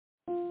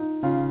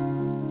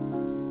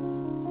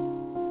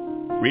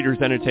Readers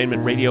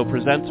Entertainment Radio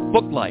presents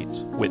Booklight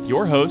with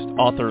your host,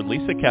 author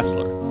Lisa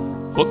Kessler.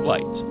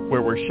 Booklight,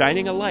 where we're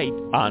shining a light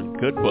on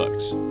good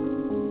books.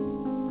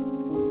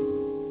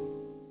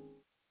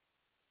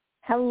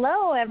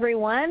 Hello,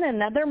 everyone.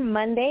 Another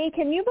Monday.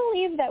 Can you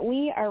believe that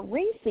we are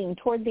racing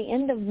toward the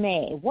end of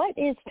May? What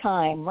is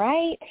time,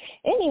 right?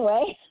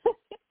 Anyway,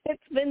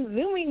 it's been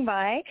zooming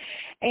by,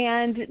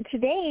 and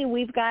today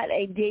we've got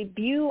a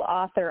debut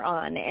author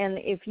on. And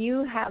if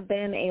you have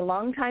been a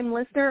longtime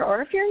listener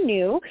or if you're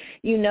new,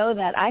 you know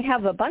that I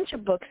have a bunch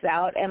of books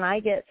out, and I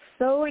get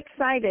so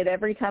excited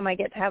every time I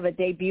get to have a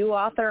debut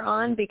author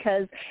on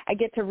because I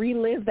get to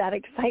relive that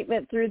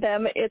excitement through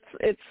them.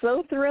 It's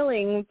so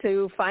thrilling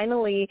to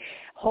finally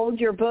hold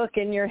your book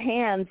in your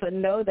hands and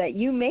know that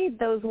you made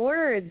those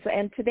words.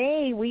 And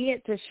today we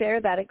get to share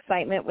that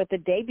excitement with the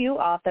debut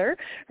author.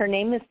 Her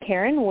name is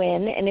Karen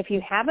Winn, and if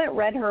you haven't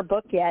read her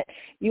book yet,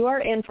 you are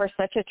in for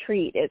such a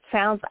treat. It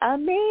sounds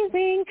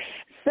amazing.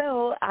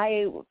 So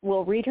I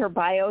will read her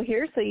bio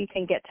here so you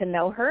can get to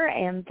know her,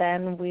 and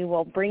then we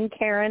will bring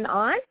Karen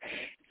on.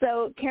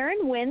 So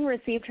Karen Winn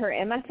received her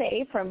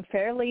MFA from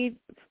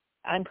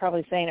I'm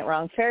probably saying it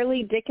wrong,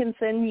 Fairleigh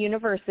Dickinson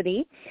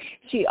University.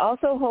 She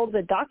also holds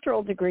a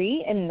doctoral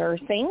degree in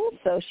nursing,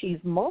 so she's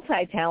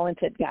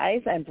multi-talented, guys,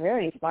 and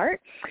very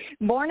smart.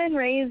 Born and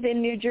raised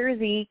in New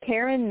Jersey,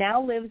 Karen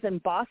now lives in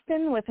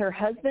Boston with her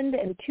husband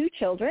and 2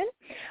 children.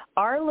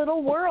 Our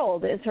Little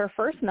World is her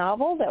first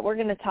novel that we're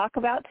going to talk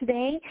about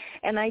today,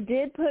 and I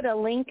did put a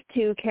link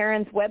to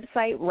Karen's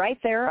website right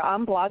there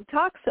on Blog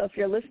Talk, so if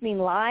you're listening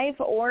live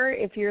or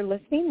if you're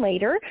listening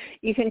later,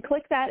 you can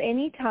click that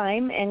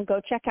anytime and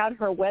go check out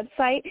her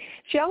website.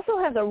 She also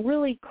has a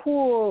really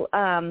cool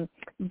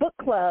book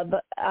club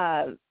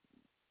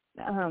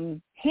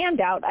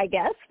handout, I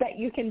guess, that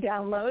you can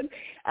download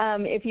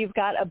if you've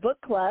got a book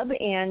club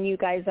and you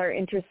guys are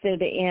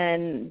interested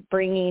in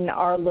bringing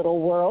Our Little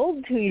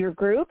World to your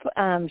group.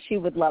 She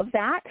would love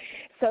that.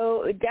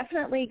 So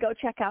definitely go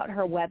check out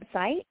her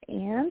website.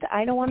 And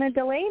I don't want to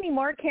delay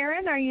anymore.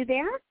 Karen, are you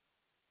there?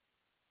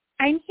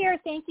 I'm here.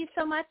 Thank you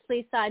so much,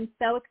 Lisa. I'm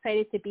so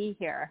excited to be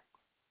here.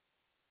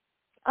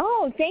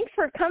 Oh, thanks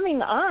for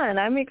coming on.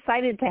 I'm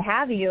excited to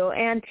have you.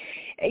 And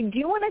do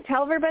you want to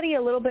tell everybody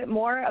a little bit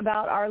more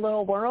about Our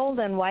Little World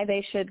and why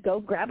they should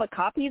go grab a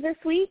copy this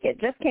week? It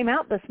just came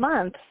out this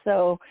month,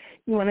 so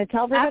you want to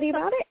tell everybody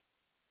about it?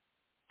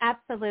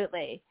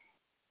 Absolutely.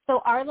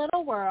 So Our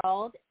Little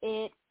World,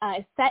 it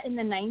is set in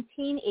the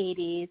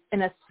 1980s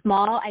in a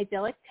small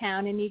idyllic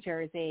town in New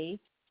Jersey,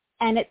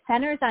 and it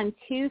centers on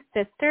 2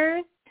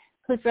 sisters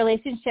whose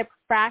relationship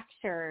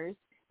fractures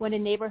when a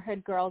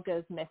neighborhood girl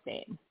goes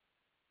missing.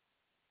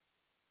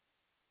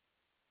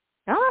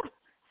 Oh,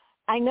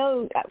 I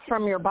know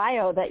from your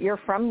bio that you're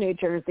from New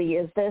Jersey.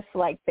 Is this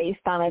like based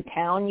on a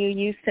town you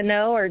used to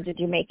know, or did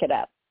you make it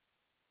up?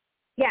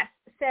 Yes.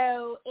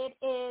 So it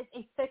is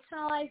a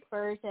fictionalized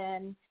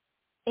version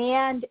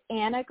and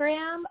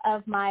anagram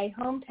of my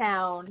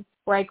hometown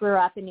where I grew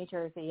up in New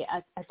Jersey,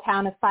 a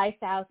town of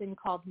 5,000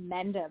 called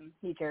Mendham,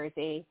 New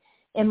Jersey.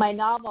 In my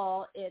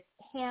novel, it's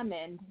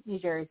Hammond, New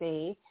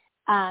Jersey.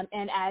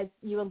 And as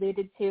you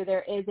alluded to,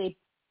 there is a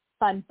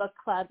fun book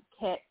club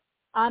kit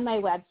on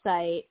my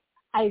website.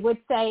 I would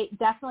say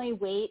definitely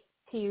wait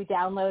to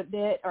download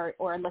it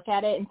or look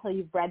at it until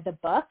you've read the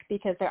book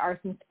because there are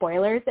some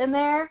spoilers in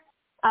there.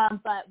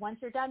 But once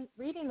you're done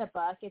reading the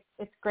book,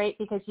 it's great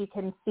because you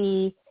can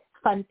see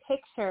fun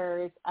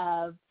pictures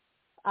of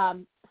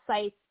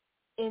sites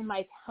in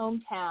my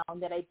hometown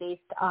that I based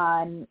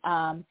on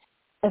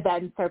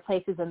events or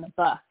places in the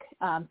book.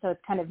 So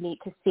it's kind of neat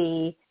to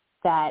see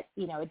that,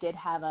 it did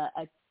have a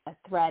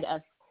thread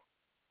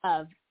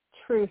of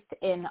truth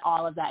in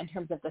all of that in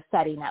terms of the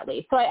setting, at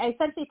least. So I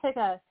essentially took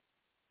a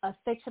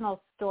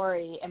fictional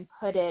story and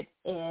put it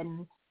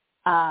in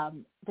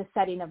the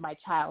setting of my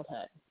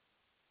childhood.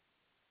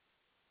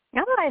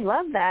 Oh, I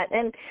love that.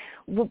 And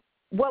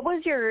what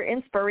was your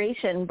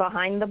inspiration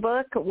behind the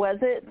book? Was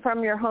it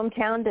from your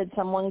hometown? Did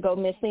someone go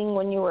missing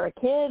when you were a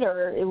kid?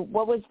 Or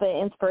what was the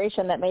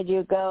inspiration that made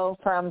you go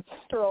from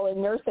pastoral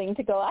and nursing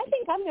to go, I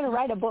think I'm going to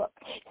write a book?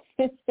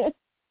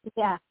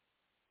 Yeah.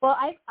 Well,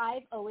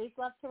 I've always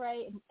loved to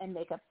write and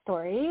make up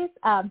stories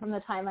from the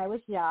time I was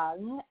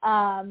young.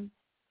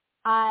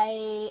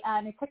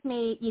 It took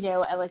me,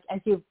 like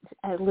as you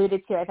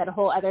alluded to, I've had a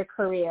whole other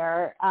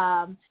career.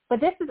 But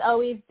this has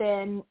always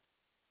been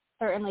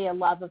certainly a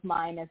love of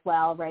mine as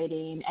well,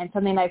 writing, and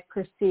something I've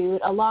pursued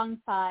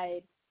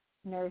alongside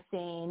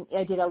nursing.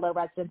 I did a low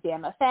residency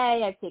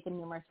MFA. I've taken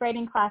numerous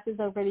writing classes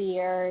over the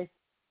years.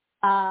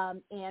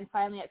 And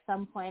finally, at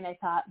some point, I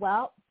thought,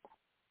 well,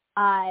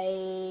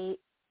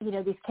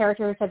 these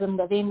characters have been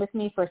living with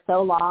me for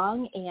so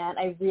long, and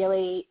I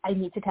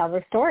need to tell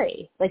their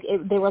story. Like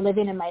they were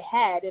living in my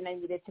head, and I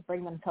needed to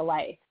bring them to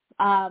life.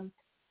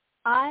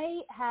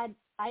 I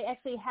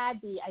actually had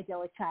the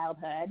idyllic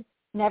childhood.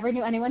 Never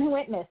knew anyone who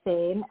went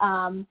missing.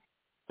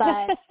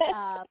 But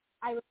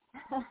I've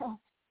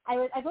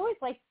always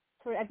liked.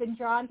 I've been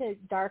drawn to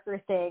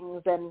darker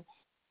things, and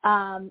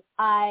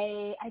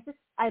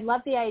I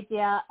love the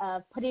idea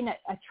of putting a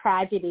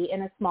tragedy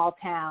in a small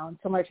town,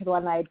 similar to the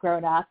one I had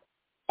grown up,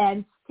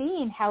 and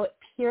seeing how it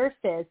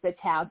pierces the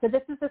town. So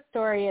this is a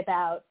story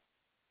about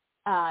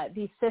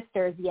these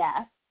sisters,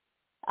 yes,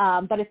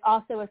 but it's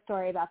also a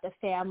story about the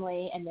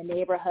family and the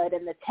neighborhood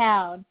and the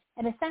town,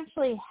 and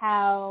essentially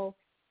how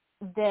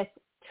this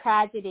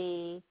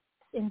tragedy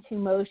into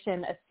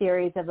motion a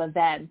series of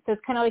events. So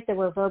it's kind of like the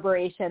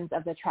reverberations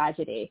of the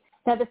tragedy.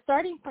 Now, the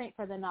starting point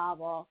for the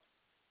novel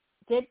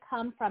did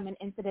come from an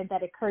incident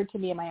that occurred to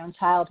me in my own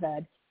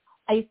childhood.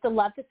 I used to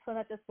love to swim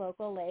at this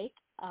local lake.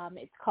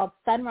 It's called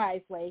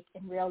Sunrise Lake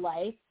in real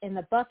life. In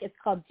the book, it's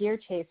called Deer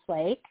Chase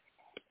Lake.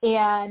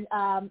 And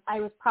I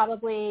was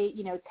probably,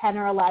 10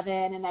 or 11,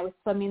 and I was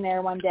swimming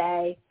there one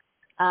day.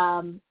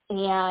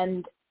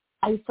 And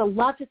I used to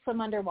love to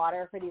swim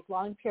underwater for these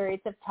long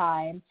periods of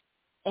time.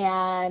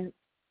 And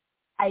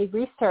I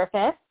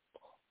resurfaced,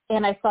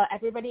 and I saw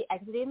everybody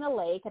exiting the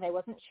lake, and I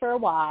wasn't sure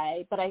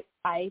why, but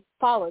I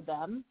followed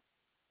them.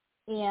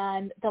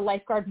 And the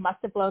lifeguard must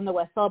have blown the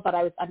whistle, but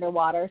I was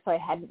underwater, so I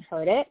hadn't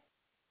heard it.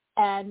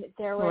 And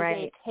there was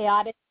a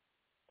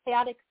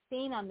chaotic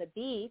scene on the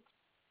beach,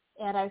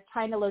 and I was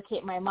trying to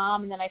locate my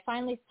mom, and then I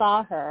finally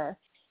saw her,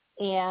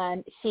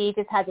 and she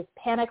just had this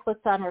panic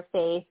look on her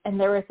face, and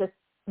there was this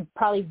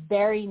probably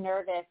very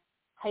nervous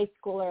high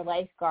schooler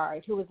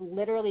lifeguard who was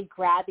literally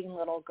grabbing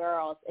little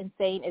girls and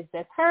saying, "Is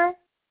this her?"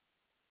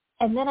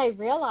 And then I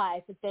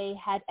realized that they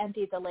had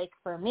emptied the lake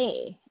for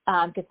me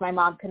because my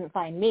mom couldn't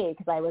find me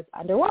because I was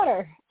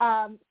underwater.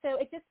 So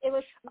it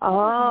was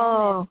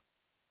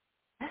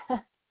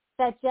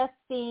that just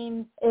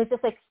seemed, it was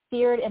just like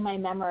seared in my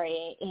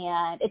memory,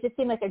 and it just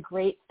seemed like a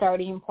great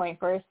starting point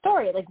for a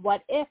story. Like,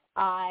 what if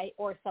I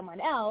or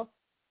someone else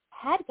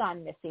had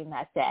gone missing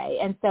that day?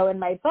 And so in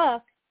my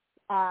book,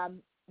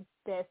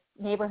 this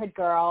neighborhood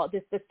girl,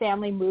 this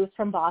family moves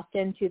from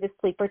Boston to this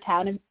sleeper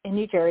town in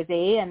New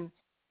Jersey, and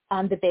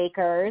the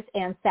Bakers,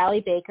 and Sally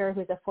Baker,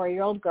 who's a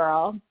 4-year-old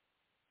girl.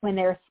 When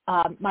there's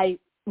my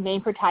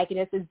main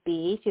protagonist is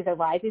Bee. She's a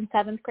rising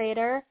 7th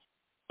grader,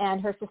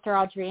 and her sister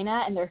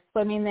Audrina, and they're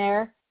swimming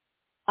there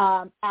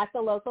at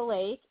the local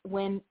lake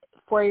when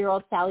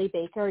 4-year-old Sally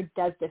Baker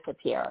does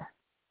disappear.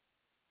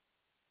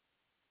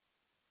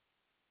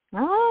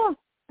 Oh,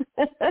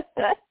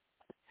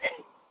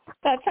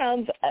 that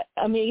sounds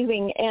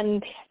amazing.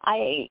 And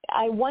I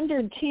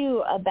wondered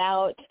too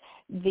about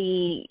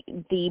the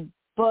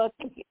book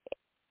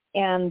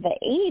and the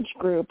age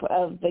group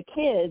of the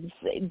kids.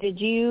 Did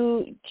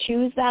you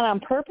choose that on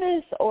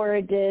purpose,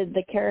 or did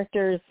the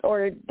characters,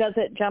 or does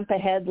it jump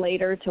ahead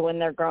later to when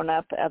they're grown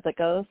up as it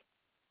goes?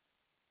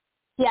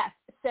 Yes.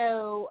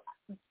 So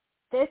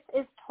this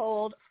is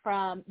told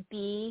from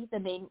B, the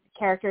main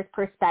character's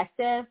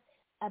perspective,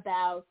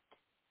 about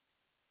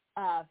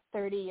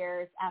 30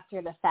 years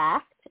after the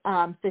fact.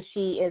 So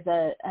she is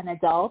an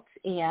adult,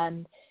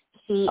 and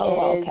she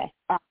is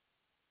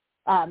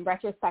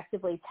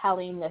retrospectively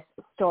telling this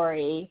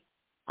story,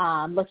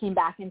 looking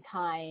back in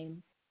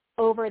time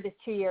over this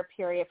 2-year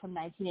period from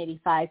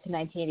 1985 to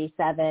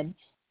 1987,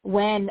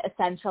 when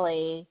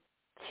essentially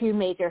 2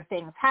 major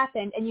things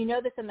happened. And you know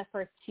this in the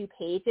first 2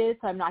 pages,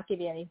 so I'm not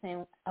giving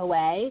anything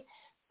away,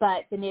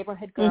 but the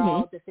neighborhood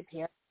girl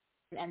disappears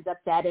and ends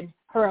up dead, and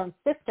her own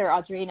sister,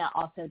 Audrina,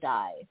 also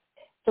dies.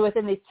 So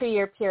within this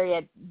 2-year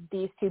period,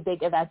 these 2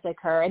 big events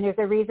occur, and there's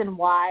a reason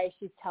why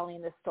she's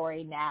telling the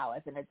story now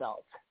as an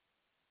adult.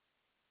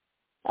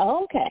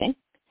 Okay.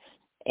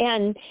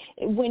 And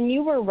when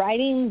you were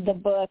writing the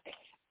book,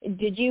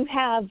 did you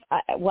have,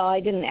 well,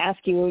 I didn't ask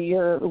you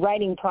your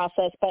writing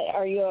process, but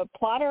are you a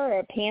plotter or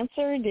a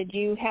pantser? Did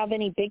you have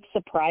any big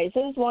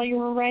surprises while you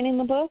were writing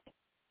the book?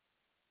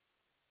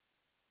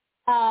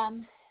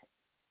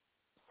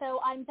 So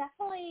I'm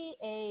definitely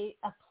a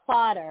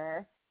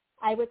plotter.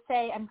 I would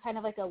say I'm kind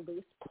of like a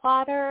loose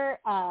plotter.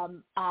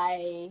 What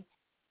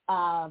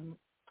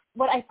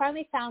I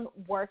finally found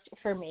worked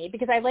for me,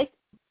 because I like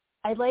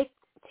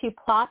to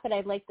plot, but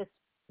I like the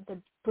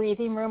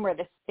breathing room or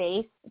the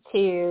space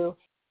to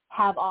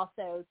have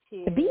also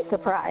to be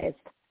surprised.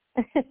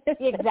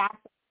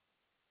 Exactly.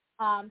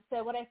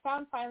 So what I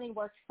found finally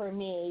worked for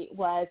me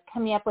was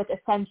coming up with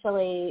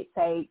essentially,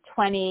 say,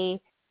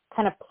 20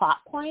 kind of plot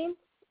points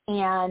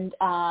and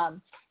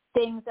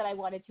things that I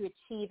wanted to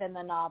achieve in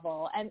the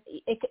novel. And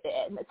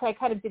so I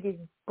kind of did these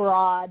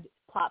broad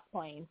plot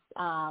points.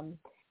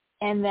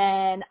 And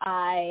then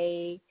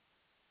I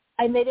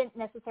didn't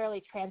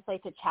necessarily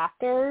translate to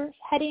chapter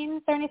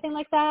headings or anything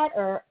like that,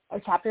 or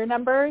chapter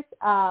numbers.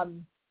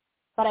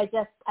 But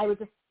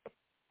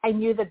I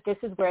knew that this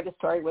is where the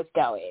story was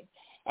going.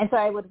 And so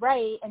I would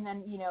write, and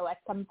then, at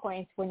some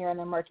points when you're in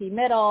the murky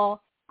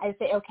middle, I would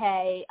say,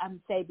 okay,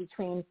 I'm say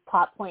between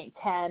plot point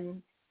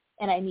 10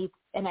 and I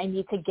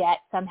need to get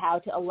somehow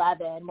to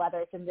 11, whether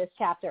it's in this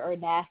chapter or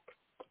next.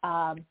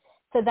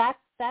 So that's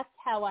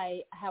how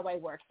I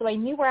work. So I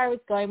knew where I was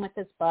going with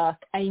this book.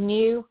 I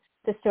knew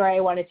the story I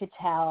wanted to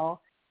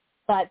tell,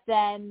 but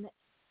then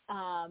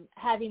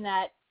having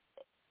that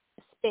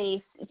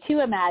space to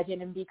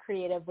imagine and be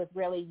creative was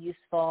really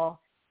useful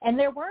And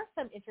there were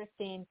some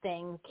interesting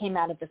things came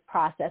out of this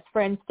process.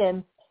 For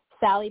instance,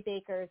 Sally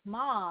Baker's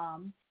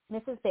mom,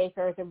 Mrs.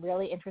 Baker, is a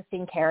really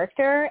interesting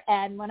character.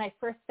 And when I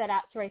first set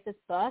out to write this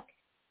book,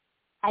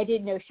 I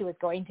didn't know she was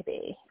going to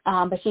be.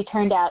 But she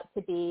turned out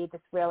to be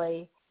this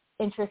really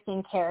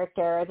interesting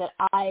character that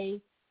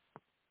I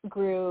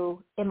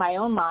grew in my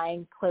own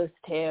mind close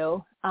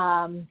to.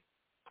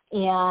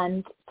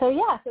 And so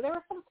there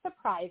were some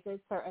surprises,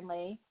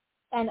 certainly.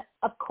 And,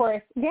 of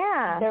course,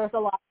 there was a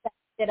lot that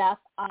ended up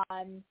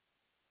on,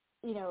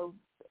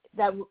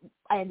 that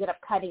I ended up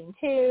cutting,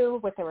 too,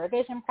 with the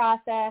revision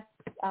process,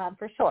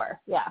 for sure,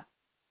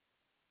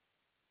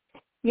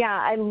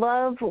 Yeah, I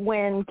love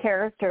when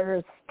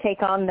characters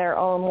take on their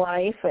own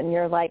life and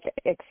you're like,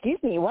 excuse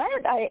me,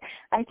 what? I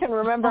can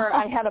remember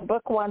I had a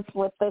book once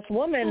with this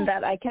woman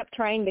that I kept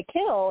trying to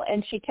kill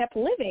and she kept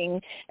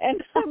living.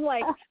 And I'm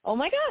like, oh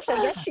my gosh,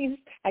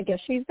 I guess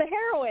she's the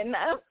heroine.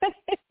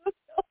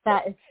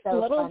 That is so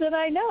Little fun. did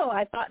I know.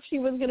 I thought she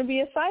was going to be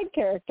a side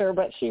character,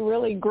 but she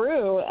really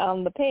grew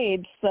on the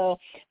page. So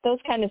those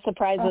kind of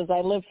surprises,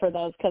 I live for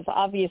those because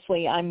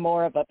obviously I'm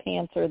more of a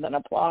pantser than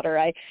a plotter.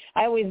 I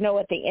always know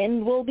what the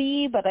end will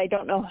be, but I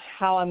don't know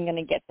how I'm going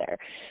to get there.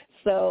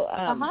 So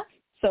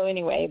so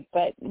anyway,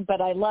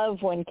 but I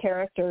love when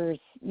characters,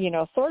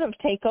 sort of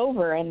take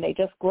over and they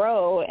just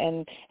grow.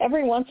 And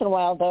every once in a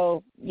while,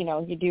 though,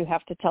 you do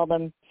have to tell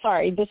them,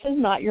 sorry, this is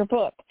not your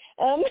book.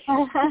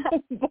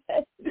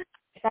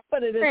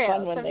 But it is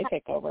fun when they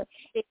take over.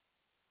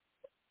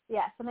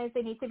 Yeah, sometimes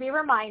they need to be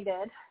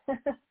reminded.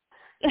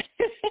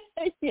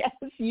 Yes,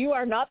 you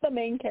are not the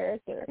main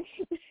character.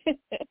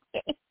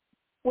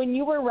 When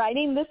you were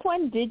writing this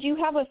one, did you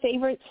have a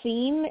favorite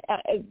scene?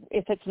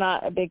 If it's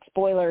not a big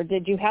spoiler,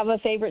 did you have a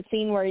favorite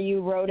scene where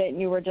you wrote it and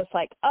you were just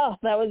like, oh,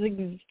 that was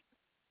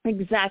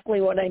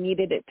exactly what I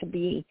needed it to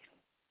be?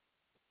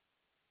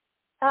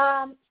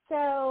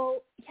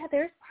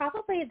 There's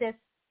probably this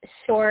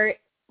short,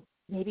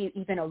 maybe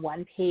even a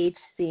one-page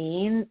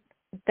scene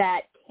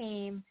that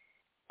came,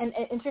 and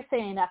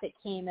interestingly enough, it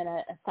came in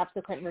a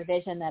subsequent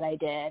revision that I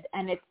did,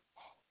 and it's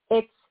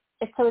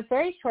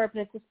very short,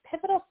 but it's this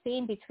pivotal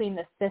scene between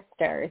the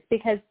sisters,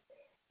 because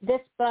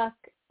this book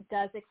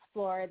does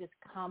explore this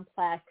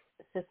complex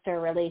sister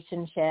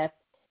relationship,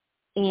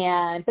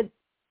 but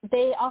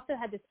they also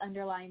had this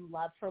underlying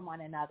love for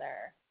one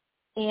another.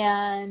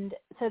 And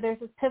so there's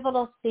this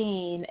pivotal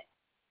scene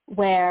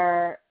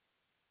where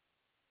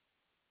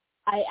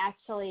I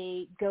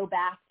actually go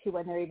back to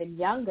when they're even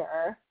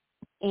younger,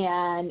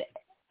 and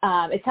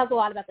it tells a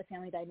lot about the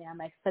family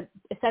dynamics, but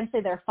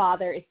essentially their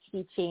father is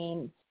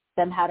teaching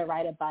them how to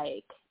ride a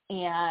bike.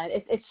 And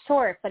it's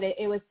short, but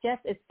it was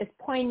just, it's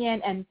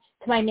poignant, and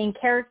to my main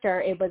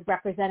character, it was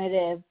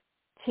representative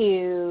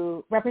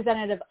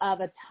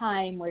of a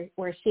time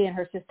where she and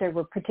her sister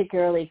were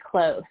particularly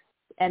close,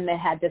 and they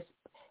had this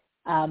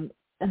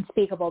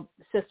unspeakable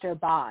sister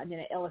bond,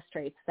 and it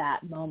illustrates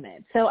that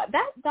moment. So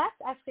that's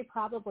actually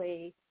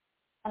probably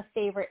a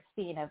favorite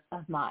scene of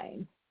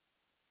mine.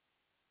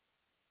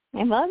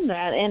 I love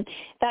that. And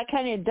that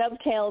kind of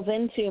dovetails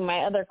into my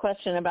other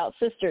question about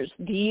sisters.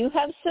 Do you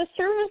have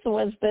sisters?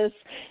 Was this,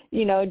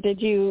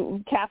 did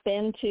you tap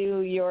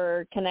into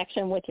your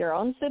connection with your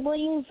own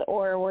siblings,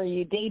 or were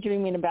you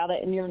daydreaming about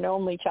it and you're an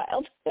only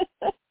child?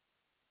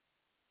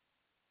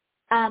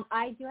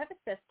 I do have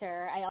a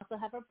sister. I also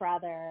have a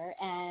brother,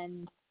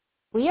 and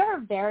we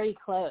are very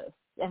close,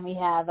 and we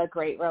have a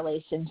great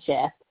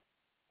relationship.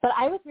 But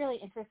I was really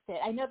interested.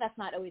 I know that's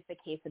not always the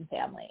case in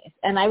families,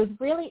 and I was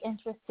really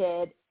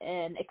interested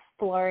in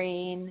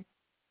exploring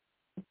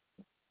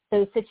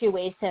those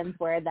situations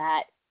where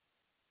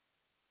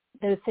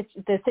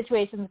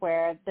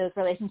those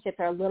relationships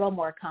are a little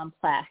more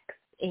complex,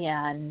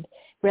 and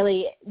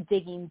really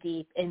digging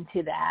deep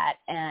into that,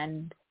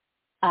 and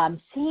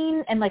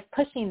seeing and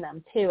pushing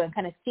them too, and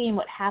kind of seeing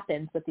what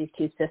happens with these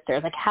two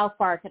sisters. Like, how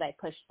far could I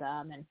push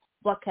them, and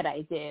what could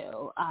I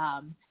do?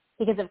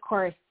 Because of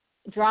course,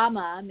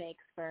 drama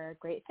makes for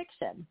great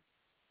fiction.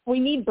 We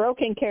need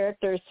broken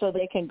characters so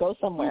they can go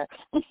somewhere.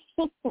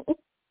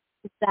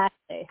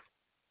 Exactly.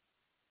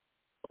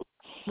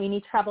 We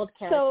need troubled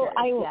characters.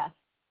 Yes.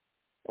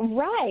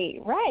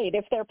 Right.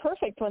 If they're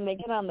perfect when they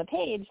get on the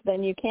page,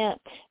 then you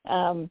can't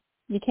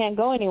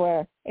go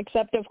anywhere.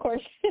 Except, of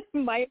course,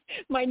 my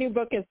new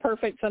book is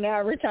perfect. So now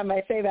every time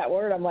I say that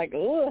word, I'm like,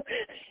 ooh,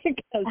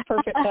 because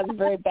perfect has a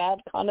very bad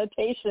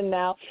connotation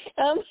now.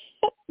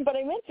 But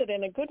I meant it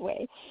in a good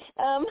way.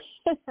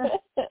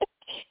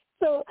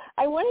 So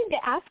I wanted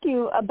to ask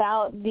you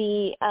about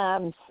the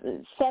time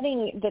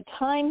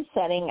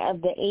setting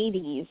of the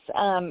 80s.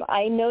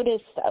 I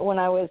noticed when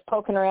I was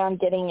poking around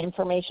getting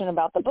information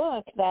about the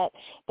book that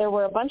there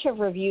were a bunch of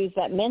reviews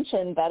that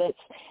mentioned that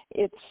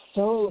it's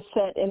so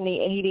set in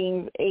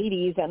the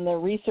 80s and the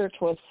research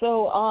was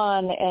so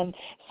on. And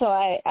so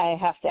I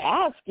have to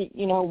ask,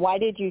 why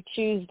did you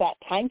choose that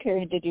time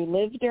period? Did you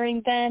live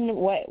during then?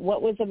 What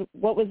was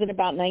it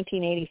about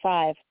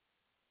 1985?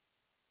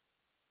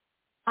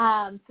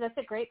 So that's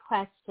a great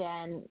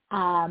question.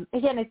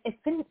 Again,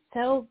 it's been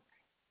so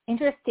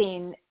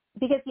interesting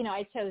because,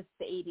 I chose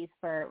the 80s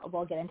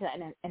we'll get into that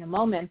in a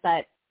moment,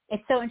 but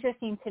it's so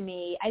interesting to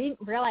me. I didn't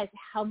realize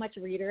how much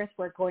readers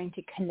were going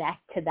to connect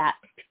to that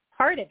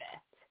part of it,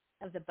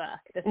 of the book,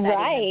 the setting of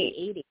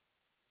the 80s,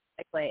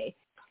 basically.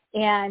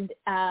 And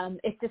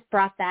it just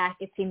brought back,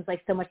 it seems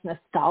like, so much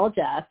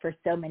nostalgia for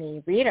so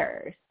many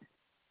readers.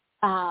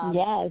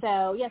 Yes.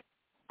 So, yes,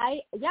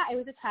 I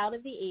was a child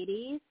of the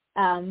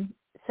 80s.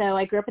 So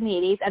I grew up in the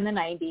 80s and the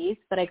 90s,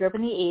 but I grew up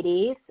in the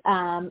 80s.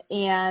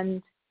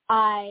 And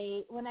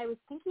when I was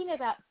thinking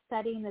about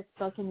studying this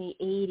book in the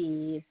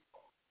 80s,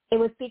 it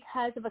was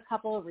because of a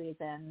couple of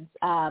reasons.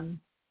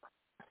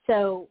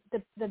 So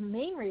the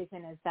main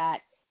reason is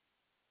that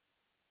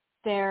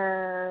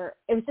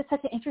it was just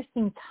such an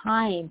interesting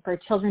time for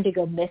children to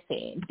go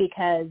missing,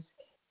 because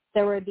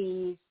there were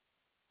these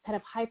kind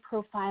of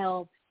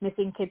high-profile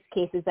missing kids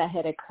cases that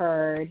had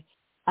occurred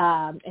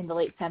in the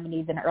late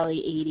 70s and early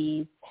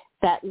 80s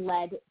that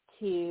led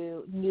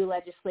to new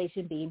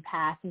legislation being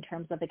passed in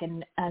terms of like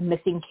a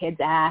Missing Kids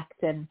Act,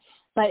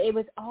 but it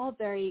was all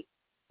very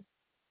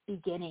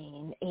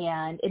beginning.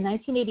 And in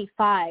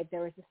 1985,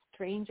 there was a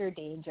stranger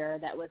danger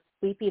that was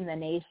sweeping the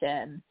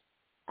nation.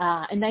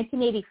 In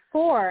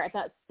 1984,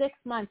 about 6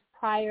 months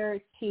prior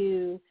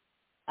to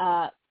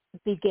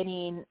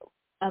beginning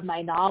of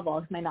my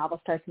novel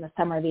starts in the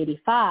summer of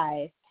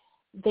 85,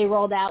 they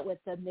rolled out with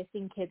the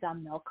Missing Kids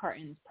on Milk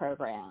Cartons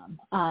program.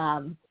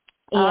 I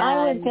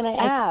was going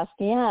to ask,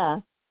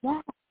 yeah.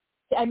 Yeah.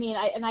 I mean,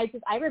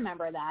 I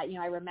remember that.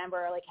 I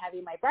remember like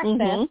having my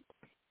breakfast,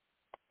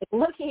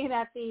 looking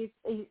at these.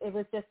 It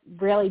was just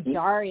really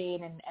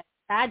jarring and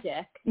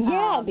tragic.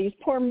 Yeah, these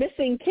poor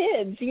missing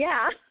kids.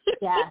 Yeah.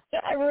 Yeah.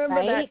 I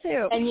remember that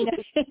too. And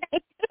they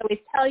always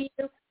tell you,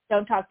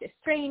 don't talk to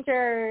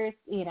strangers,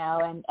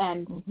 and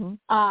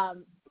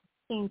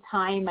same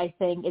time, I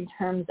think, in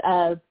terms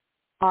of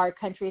our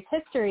country's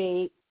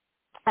history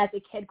as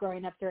a kid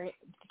growing up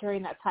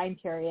during that time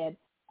period,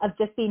 of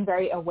just being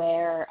very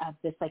aware of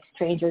this like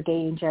stranger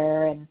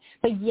danger,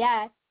 but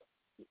yet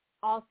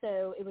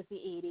also it was the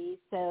 80s,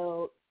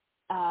 so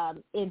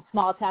in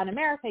small town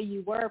America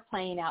you were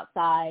playing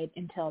outside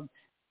until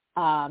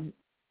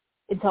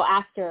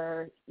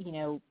after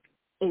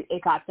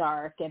it got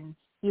dark, and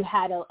you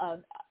had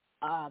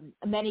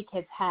many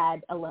kids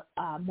had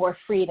more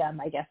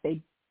freedom, I guess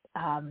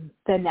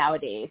than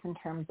nowadays, in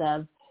terms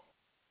of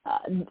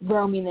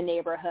roaming the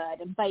neighborhood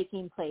and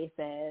biking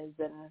places,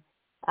 and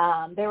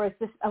there was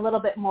just a little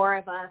bit more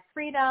of a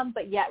freedom,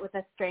 but yet with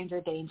a stranger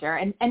danger.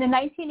 And in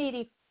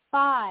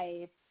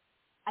 1985,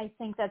 I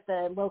think that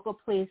the local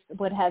police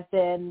would have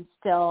been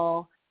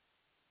still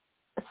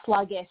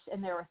sluggish in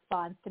their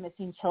response to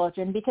missing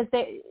children, because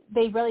they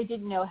really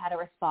didn't know how to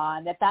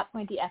respond. At that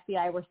point, the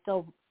FBI were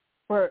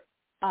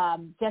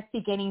just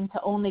beginning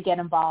to only get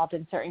involved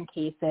in certain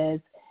cases.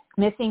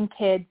 Missing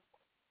kids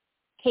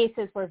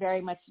cases were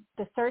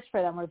the search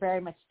for them were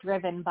very much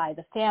driven by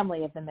the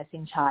family of the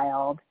missing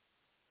child.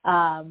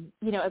 Right.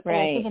 I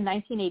think in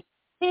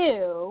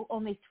 1982,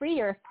 only 3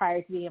 years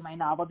prior to being my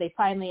novel, they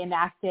finally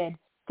enacted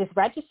this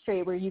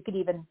registry where you could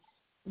even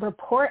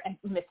report a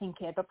missing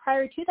kid. But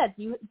prior to that,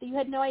 you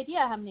had no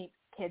idea how many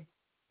kids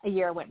a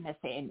year went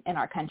missing in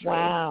our country.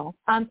 Wow.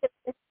 So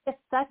it's just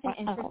such an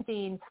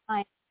interesting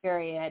time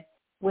period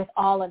with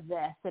all of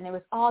this, and it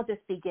was all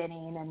just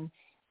beginning.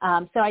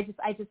 And so I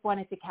just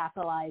wanted to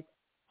capitalize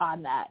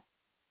on that.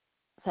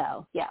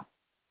 So, yeah.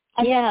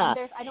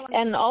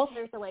 And also,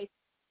 there's a way.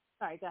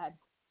 Sorry, go ahead.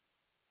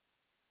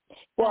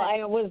 Well,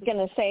 I was going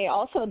to say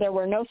also there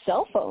were no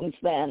cell phones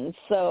then.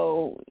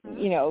 So,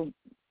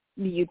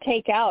 you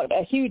take out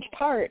a huge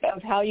part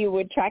of how you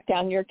would track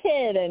down your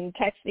kid, and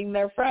texting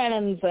their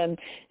friends, and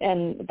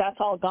that's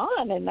all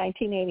gone in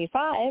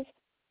 1985.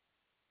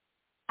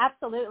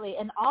 Absolutely.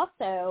 And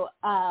also,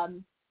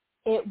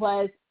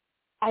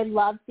 I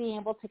love being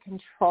able to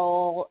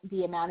control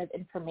the amount of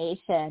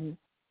information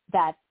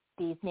that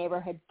these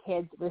neighborhood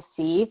kids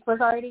receive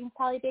regarding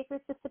Sally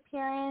Baker's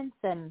disappearance.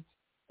 And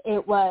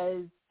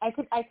I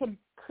could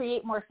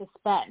create more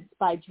suspense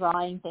by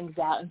drawing things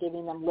out and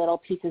giving them little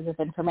pieces of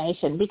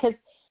information, because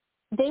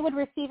they would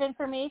receive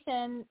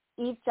information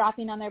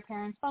eavesdropping on their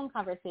parents' phone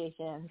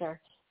conversations or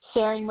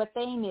sharing what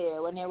they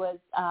knew. And it was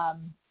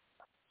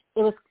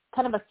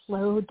kind of a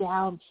slowed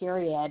down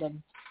period.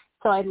 And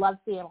so I'd love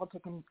to be able to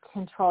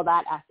control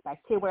that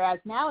aspect too. Whereas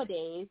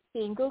nowadays,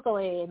 seeing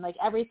Googling, like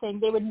everything,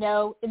 they would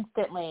know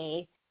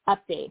instantly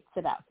updates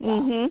about stuff.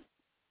 Mm-hmm.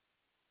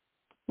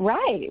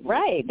 Right.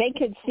 They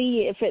could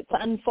see if it's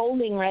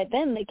unfolding right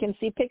then. They can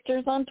see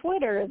pictures on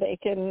Twitter. They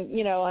can,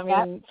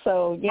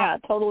 So yeah,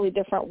 totally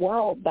different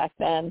world back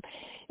then.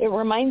 It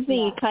reminds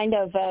me kind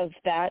of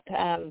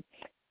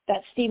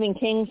that Stephen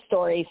King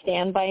story,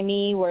 Stand By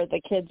Me, where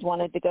the kids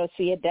wanted to go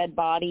see a dead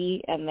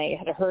body, and they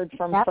had heard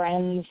from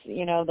friends,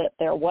 that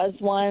there was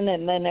one,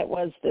 and then it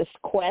was this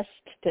quest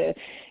to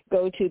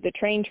go to the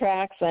train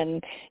tracks,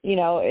 and,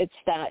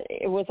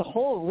 it was a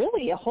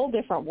whole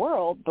different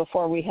world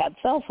before we had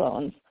cell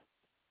phones.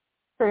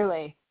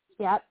 Truly.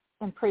 Yep.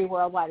 And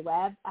pre-World Wide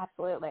Web.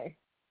 Absolutely.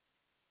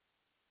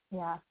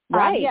 Yeah.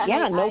 Right.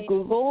 No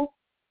Google.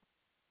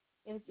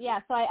 it was, yeah.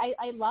 So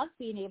I love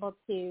being able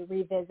to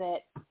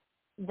revisit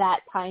that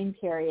time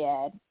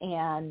period,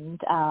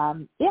 and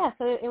so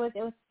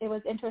it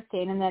was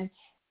interesting. And then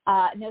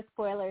no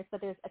spoilers,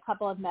 but there's a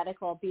couple of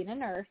medical, being a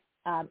nurse,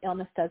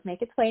 illness does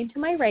make its way into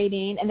my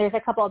writing, and there's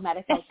a couple of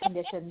medical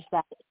conditions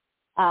that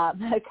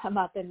come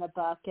up in the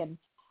book, and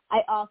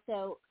I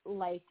also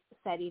like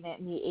setting it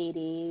in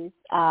the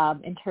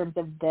 80s in terms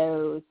of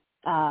those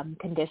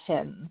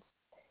conditions,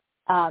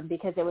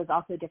 because it was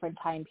also a different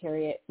time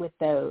period with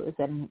those,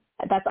 and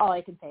that's all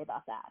I can say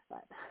about that.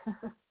 But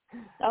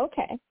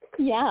okay,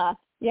 yeah,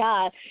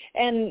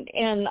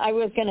 and I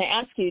was going to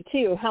ask you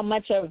too, how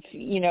much of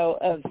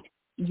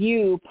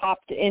you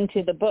popped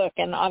into the book,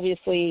 and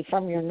obviously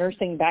from your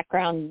nursing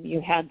background,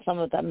 you had some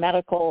of the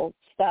medical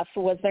stuff.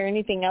 Was there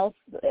anything else,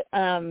 that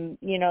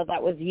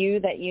was you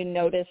that you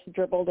noticed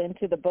dribbled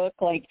into the book?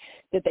 Like,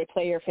 did they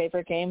play your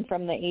favorite game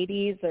from the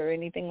 80s or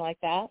anything like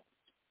that?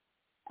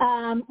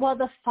 Well,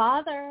 the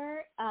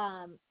father,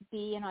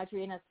 Bea and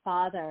Audrina's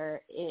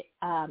father, is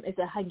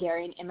a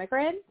Hungarian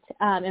immigrant,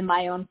 and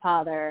my own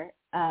father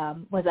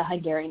was a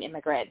Hungarian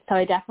immigrant. So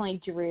I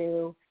definitely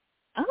drew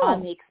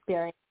on the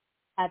experience,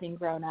 having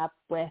grown up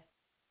with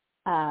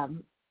a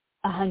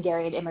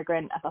Hungarian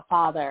immigrant of a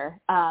father.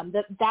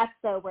 That's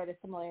where the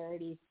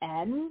similarities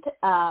end,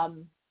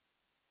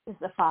 because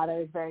the father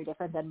is very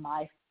different than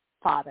my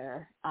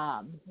father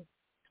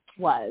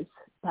was.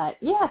 But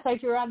yes, I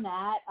drew on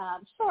that.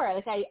 Sure,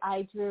 like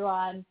I drew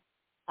on.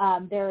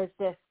 There was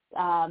this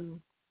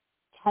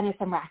tennis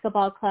and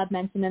racquetball club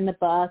mentioned in the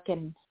book,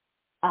 and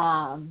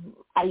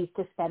I used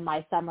to spend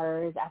my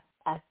summers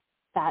at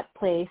that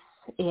place.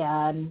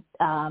 And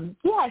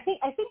I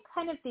think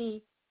kind of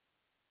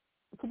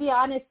to be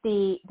honest,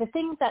 the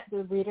things that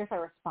the readers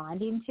are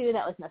responding to,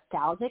 that was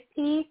nostalgic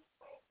piece,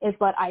 is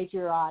what I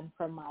drew on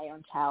from my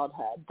own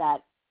childhood.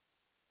 That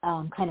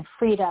kind of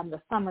freedom,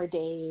 the summer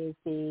days,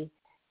 the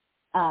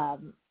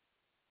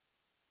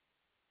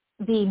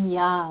being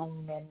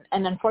young,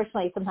 and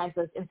unfortunately sometimes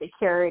those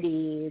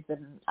insecurities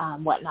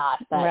and whatnot.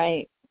 But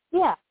right.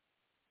 Yeah,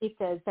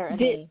 because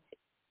certainly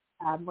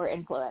were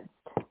influenced.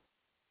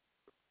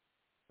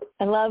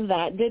 I love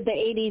that. Did the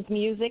 80s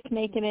music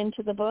make it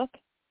into the book?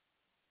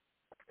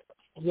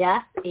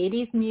 Yes,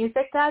 80s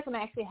music does, and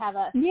I actually have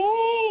a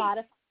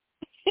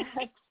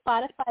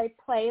Spotify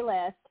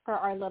playlist for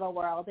Our Little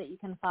World that you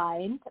can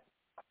find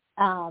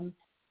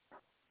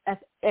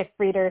if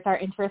readers are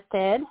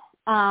interested.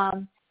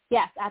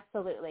 Yes,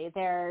 absolutely.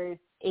 There's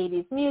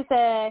 80s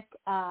music.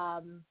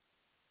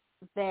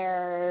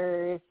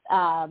 There's,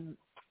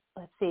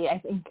 let's see, I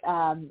think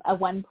at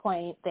one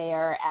point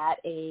they're at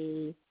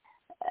a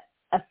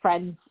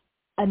friend's,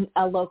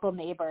 a local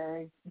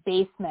neighbor's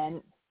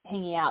basement,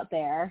 hanging out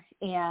there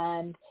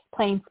and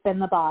playing Spin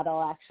the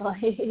Bottle,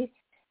 actually.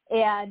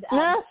 And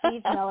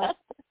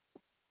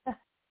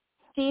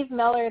Steve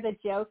Miller, the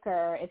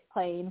Joker, is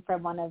playing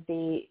from one of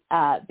the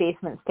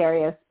basement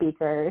stereo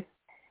speakers.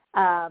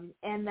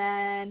 And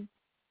then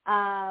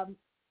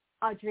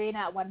Audrina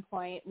at one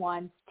point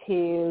wants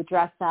to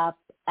dress up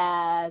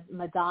as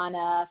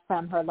Madonna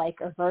from her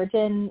Like a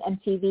Virgin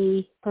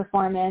MTV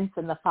performance,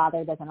 and the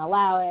father doesn't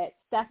allow it.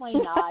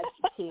 Definitely nods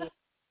to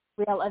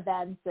real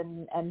events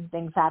and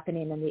things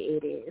happening in the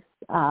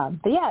 80s.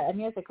 But yeah, I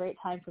mean, it was a great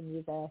time for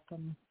music.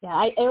 And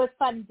yeah, it was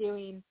fun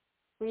doing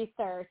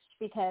research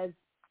because,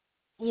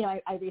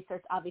 I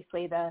researched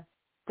obviously the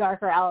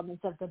darker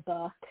elements of the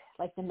book,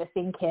 like the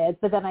missing kids,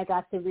 but then I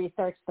got to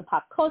research the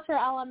pop culture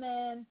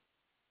elements.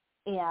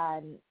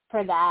 And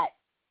for that,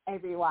 I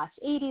rewatched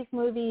 80s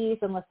movies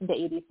and listened to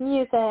 80s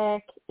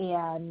music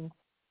and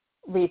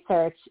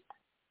research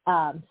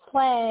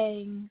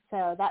slang.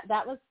 So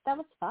that was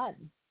fun.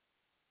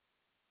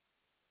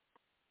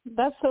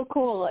 That's so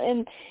cool.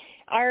 And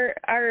our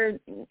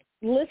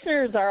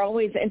listeners are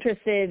always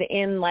interested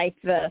in like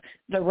the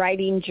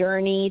writing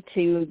journey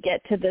to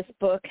get to this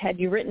book. Had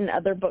you written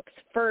other books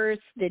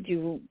first? Did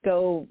you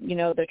go,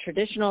 the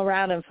traditional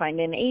route and find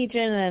an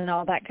agent and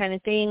all that kind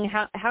of thing?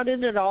 How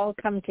did it all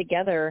come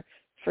together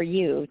for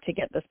you to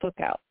get this book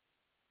out?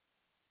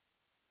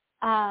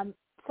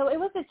 So it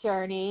was a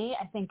journey,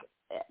 I think,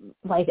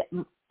 like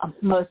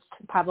most,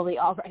 probably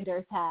all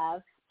writers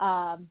have,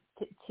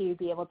 to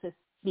be able to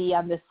be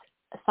on this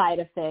side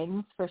of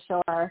things, for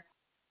sure.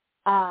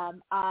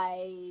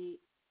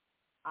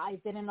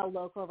 I've been in a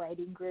local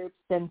writing group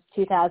since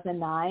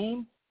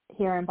 2009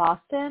 here in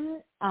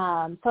Boston.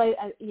 So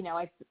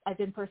I've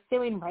been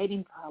pursuing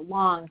writing for a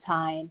long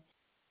time.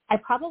 I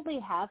probably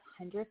have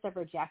hundreds of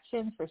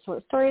rejections for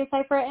short stories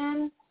I've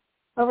written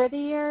over the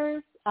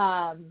years.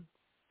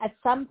 At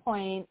some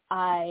point,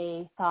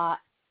 I thought,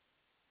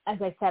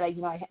 as I said,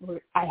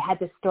 I had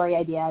this story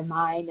idea in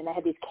mind, and I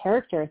had these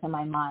characters in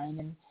my mind,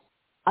 and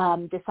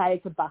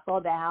decided to buckle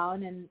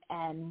down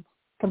and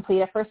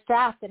complete a first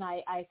draft. And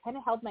I kind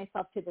of held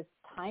myself to this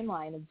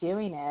timeline of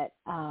doing it.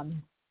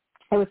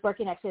 I was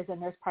working actually as a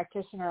nurse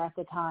practitioner at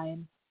the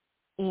time,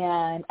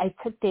 and I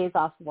took days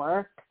off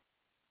work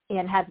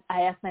and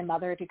I asked my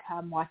mother to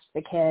come watch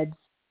the kids.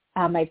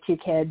 I have 2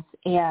 kids,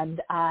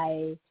 and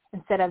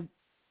instead of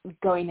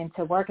going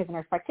into work as a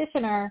nurse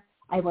practitioner,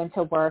 I went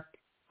to work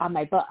on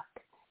my book.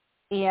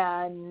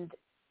 And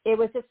it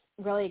was just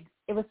really,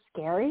 it was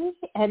scary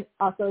and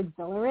also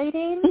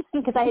exhilarating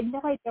because I had no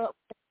idea what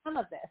was some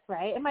of this,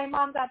 right? And my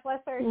mom, God bless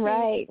her,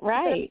 right.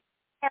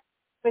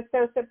 was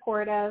so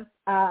supportive.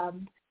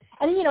 And,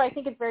 I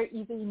think it's very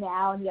easy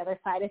now on the other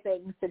side of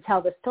things to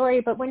tell the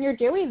story, but when you're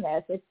doing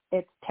this,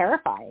 it's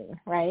terrifying,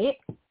 right?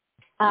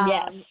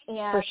 Yes,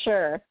 for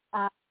sure.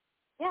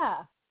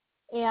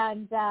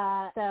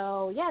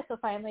 So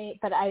finally,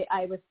 but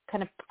I was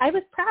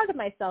proud of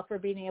myself for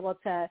being able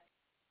to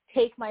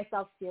take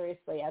myself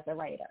seriously as a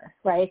writer,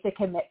 right? To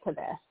commit to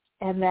this.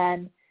 And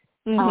then,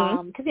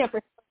 because, for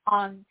so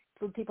long,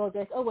 when people would be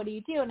like, oh, what do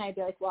you do? And I'd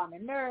be like, well, I'm a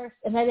nurse.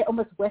 And then they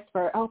almost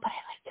whisper, oh, but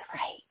I like to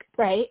write,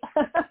 right?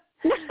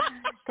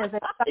 Because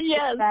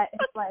yes. that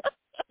it's like,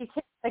 you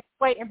can't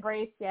quite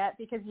embrace yet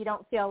because you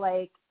don't feel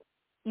like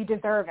you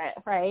deserve it,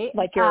 right?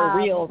 Like you're a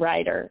real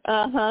writer.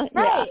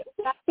 Right.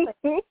 Yeah.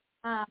 Exactly.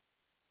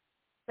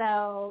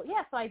 So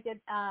I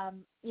did,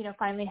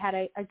 finally had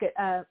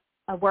a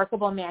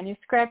workable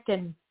manuscript,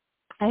 and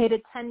I had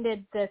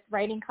attended this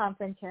writing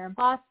conference here in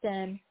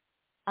Boston.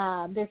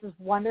 There's this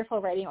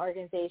wonderful writing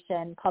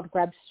organization called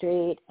Grub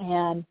Street,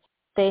 and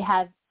they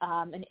have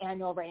an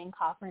annual writing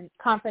conference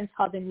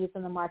called the Muse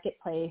in the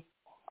Marketplace,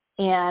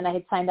 and I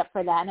had signed up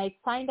for that. And I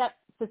signed up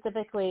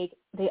specifically,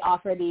 they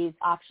offer these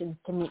options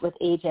to meet with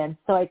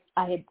agents. So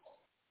I had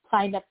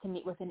signed up to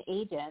meet with an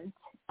agent,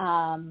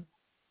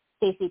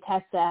 Stacey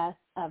Testa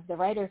of the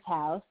Writers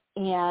House,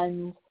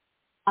 and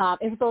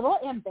it was a little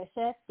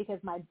ambitious because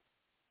my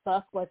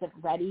book wasn't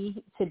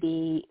ready to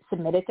be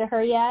submitted to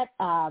her yet,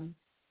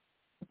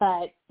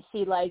 but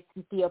she liked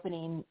the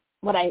opening,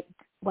 what I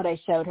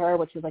showed her,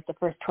 which was like the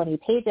first 20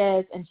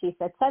 pages, and she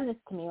said, send this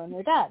to me when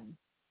you're done.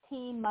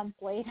 18 months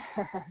later,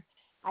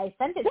 I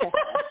sent it to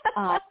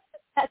her.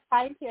 That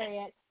time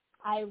period,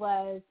 I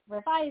was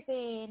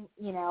revising,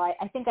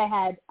 I think I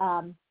had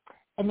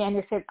a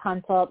manuscript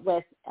consult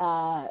with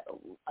a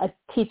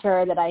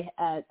teacher that I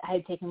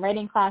had taken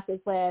writing classes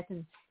with,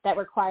 and that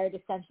required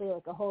essentially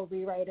like a whole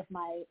rewrite of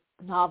my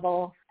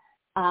novel.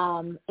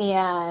 So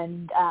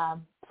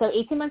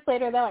 18 months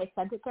later, though, I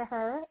sent it to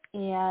her,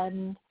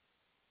 and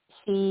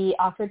she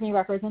offered me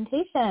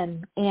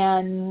representation.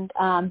 And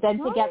then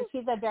together,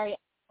 she's a very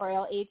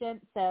editorial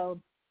agent, so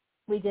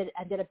we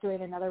ended up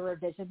doing another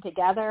revision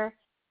together.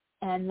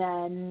 And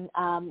then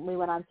we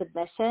went on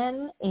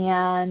submission,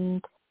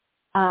 and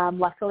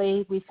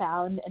luckily we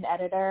found an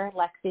editor,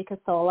 Lexi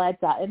Casola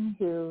at Dutton,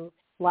 who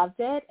loved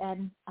it,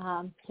 and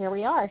here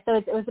we are. So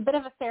it was a bit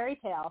of a fairy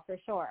tale for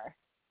sure.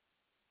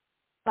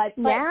 But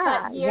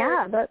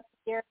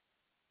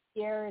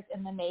years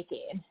in the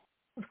making,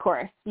 of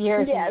course.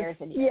 Years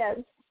and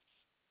years.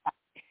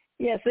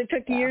 Yes, it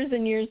took years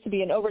and years to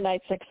be an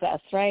overnight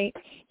success, right?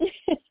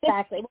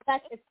 Exactly.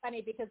 It's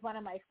funny because one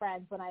of my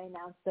friends, when I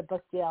announced the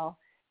book deal,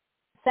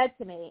 said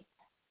to me,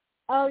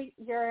 oh,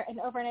 you're an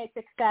overnight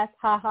success,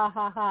 ha, ha,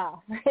 ha,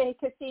 ha, right?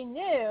 Because she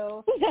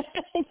knew.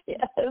 Yes.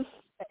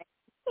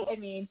 I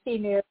mean, she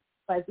knew it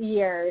was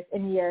years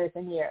and years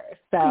and years.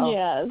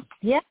 So,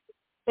 yes.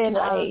 And,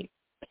 right.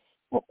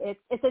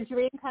 It's a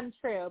dream come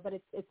true, but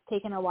it's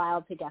taken a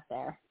while to get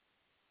there.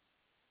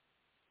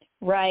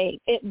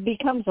 Right. It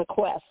becomes a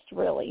quest,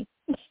 really.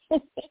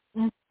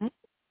 Mm-hmm.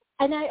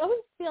 And I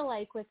always feel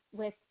like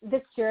with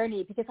this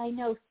journey, because I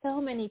know so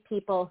many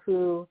people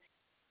who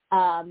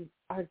are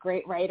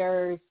great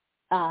writers,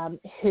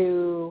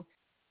 who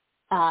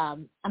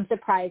I'm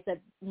surprised that,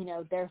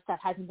 their stuff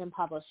hasn't been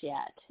published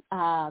yet.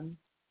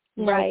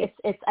 Right.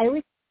 I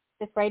always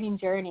this writing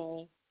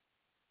journey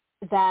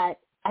that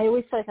I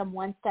always feel like I'm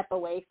one step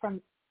away from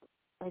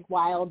like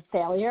wild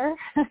failure.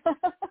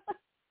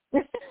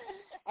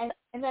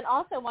 And then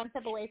also one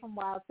step away from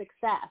wild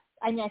success.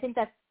 I mean, I think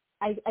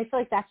I feel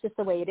like that's just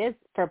the way it is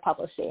for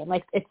publishing.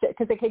 Like it's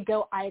because it could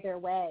go either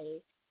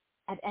way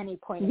at any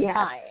point in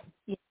time.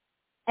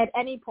 At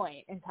any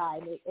point in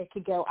time, it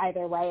could go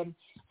either way.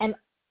 And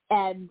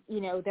I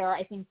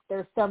think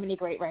there's so many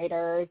great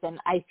writers, and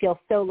I feel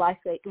so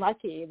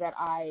lucky that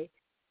I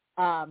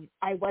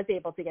was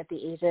able to get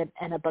the agent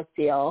and a book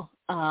deal,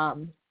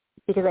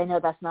 because I know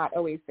that's not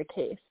always the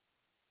case.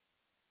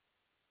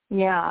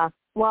 Yeah.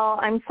 Well,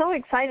 I'm so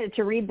excited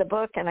to read the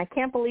book, and I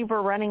can't believe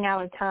we're running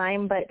out of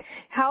time, but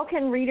how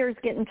can readers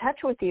get in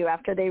touch with you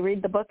after they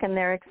read the book and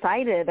they're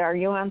excited? Are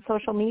you on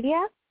social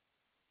media?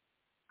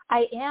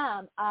 I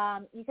am.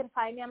 You can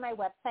find me on my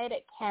website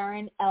at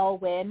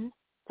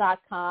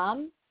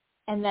KarenLWinn.com,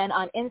 and then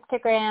on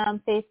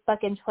Instagram,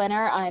 Facebook, and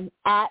Twitter, I'm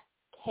at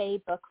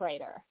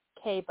KBookWriter.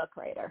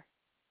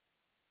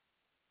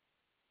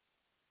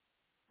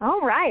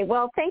 All right.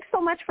 Well, thanks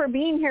so much for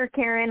being here,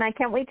 Karen. I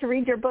can't wait to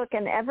read your book.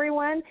 And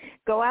everyone,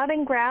 go out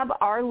and grab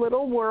Our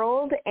Little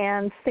World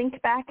and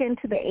sink back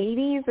into the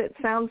 80s. It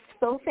sounds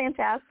so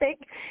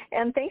fantastic.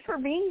 And thanks for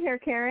being here,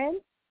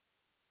 Karen.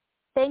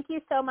 Thank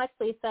you so much,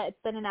 Lisa.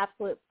 It's been an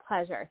absolute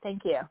pleasure.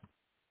 Thank you.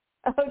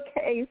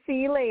 Okay.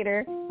 See you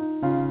later.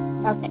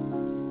 Okay.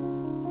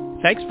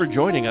 Thanks for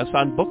joining us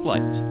on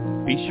Booklight.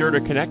 Be sure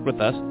to connect with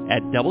us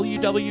at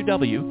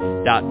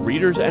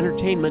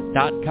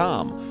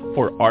www.readersentertainment.com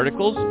for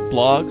articles,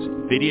 blogs,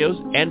 videos,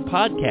 and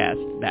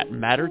podcasts that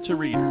matter to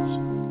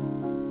readers.